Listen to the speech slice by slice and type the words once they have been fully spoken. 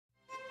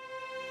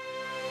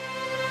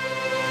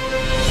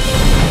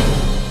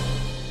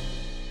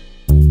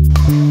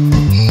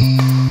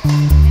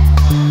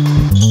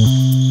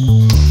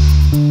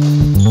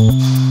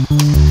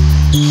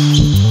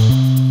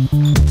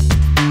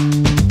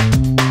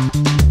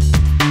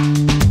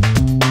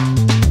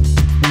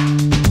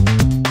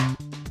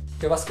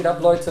was geht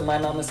ab, Leute?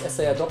 Mein Name ist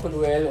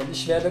Röhl und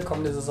ich werde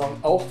kommende Saison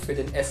auch für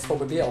den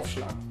SVBB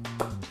aufschlagen.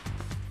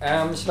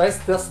 Ich weiß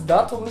das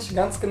Datum nicht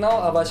ganz genau,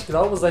 aber ich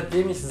glaube,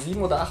 seitdem ich 7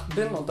 oder 8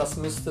 bin, und das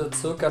müsste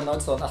ca.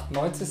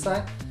 1998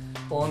 sein,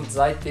 und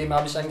seitdem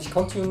habe ich eigentlich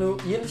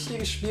kontinuierlich hier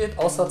gespielt,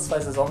 außer 2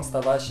 Saisons,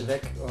 da war ich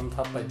weg und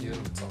habe bei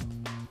Düren gezockt.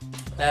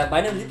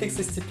 Meine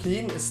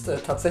Lieblingsdisziplin ist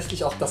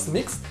tatsächlich auch das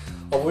Mix,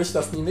 obwohl ich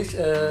das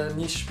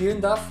nie spielen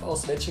darf,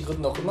 aus welchen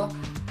Gründen auch immer.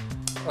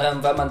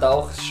 Weil man da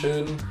auch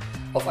schön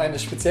auf eine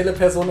spezielle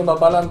Person immer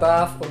ballern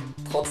darf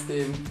und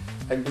trotzdem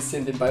ein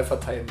bisschen den Ball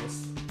verteilen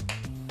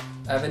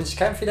muss. Wenn ich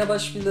keinen Federball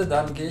spiele,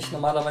 dann gehe ich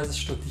normalerweise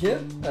studieren.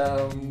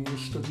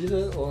 Ich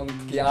studiere und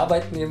gehe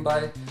arbeiten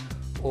nebenbei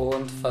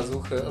und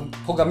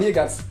programmiere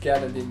ganz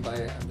gerne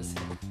nebenbei ein bisschen.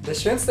 Der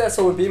schönste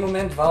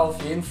SVBB-Moment war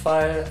auf jeden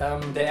Fall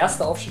der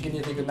erste Aufstieg in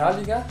die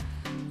Regionalliga.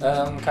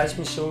 Kann ich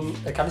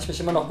mich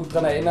immer noch gut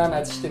daran erinnern,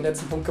 als ich den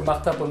letzten Punkt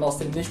gemacht habe und aus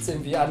dem Nichts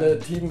irgendwie alle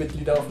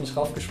Teammitglieder auf mich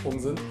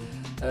raufgesprungen sind.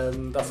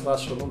 Das war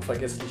schon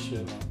unvergesslich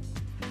schön.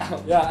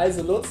 Ja,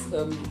 also Lutz,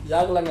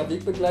 jahrelanger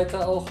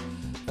Wegbegleiter auch.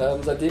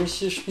 Seitdem ich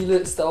hier spiele,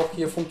 ist er auch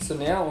hier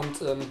Funktionär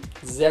und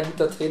sehr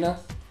guter Trainer.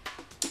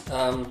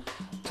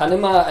 Kann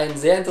immer ein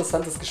sehr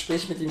interessantes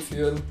Gespräch mit ihm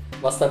führen.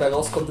 Was dabei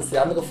rauskommt, ist die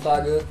andere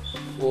Frage.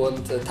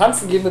 Und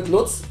tanzen gehen mit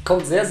Lutz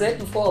kommt sehr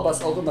selten vor, aber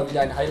ist auch immer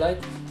wieder ein Highlight.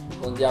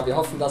 Und ja, wir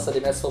hoffen, dass er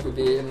dem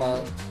SVBB immer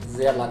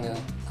sehr lange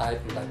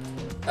erhalten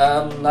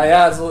bleibt.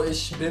 Naja, also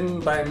ich bin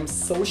beim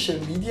Social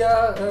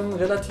Media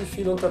relativ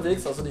viel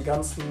unterwegs. Also die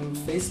ganzen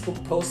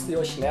Facebook-Posts, die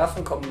euch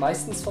nerven, kommen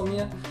meistens von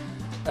mir.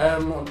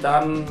 Und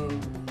dann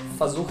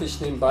versuche ich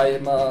nebenbei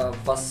immer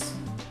was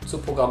zu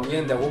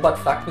programmieren. Der Robert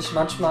fragt mich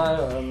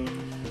manchmal,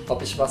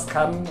 ob ich was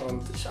kann,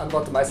 und ich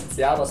antworte meistens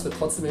ja, aber es wird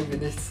trotzdem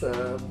irgendwie nichts.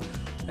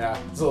 Ja,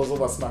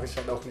 sowas mache ich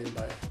halt auch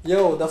nebenbei.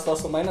 Jo, das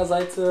war's von meiner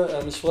Seite.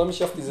 Ich freue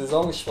mich auf die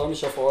Saison, ich freue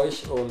mich auf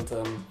euch und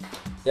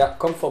ja,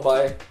 kommt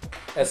vorbei,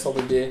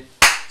 SVBB,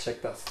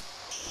 checkt das.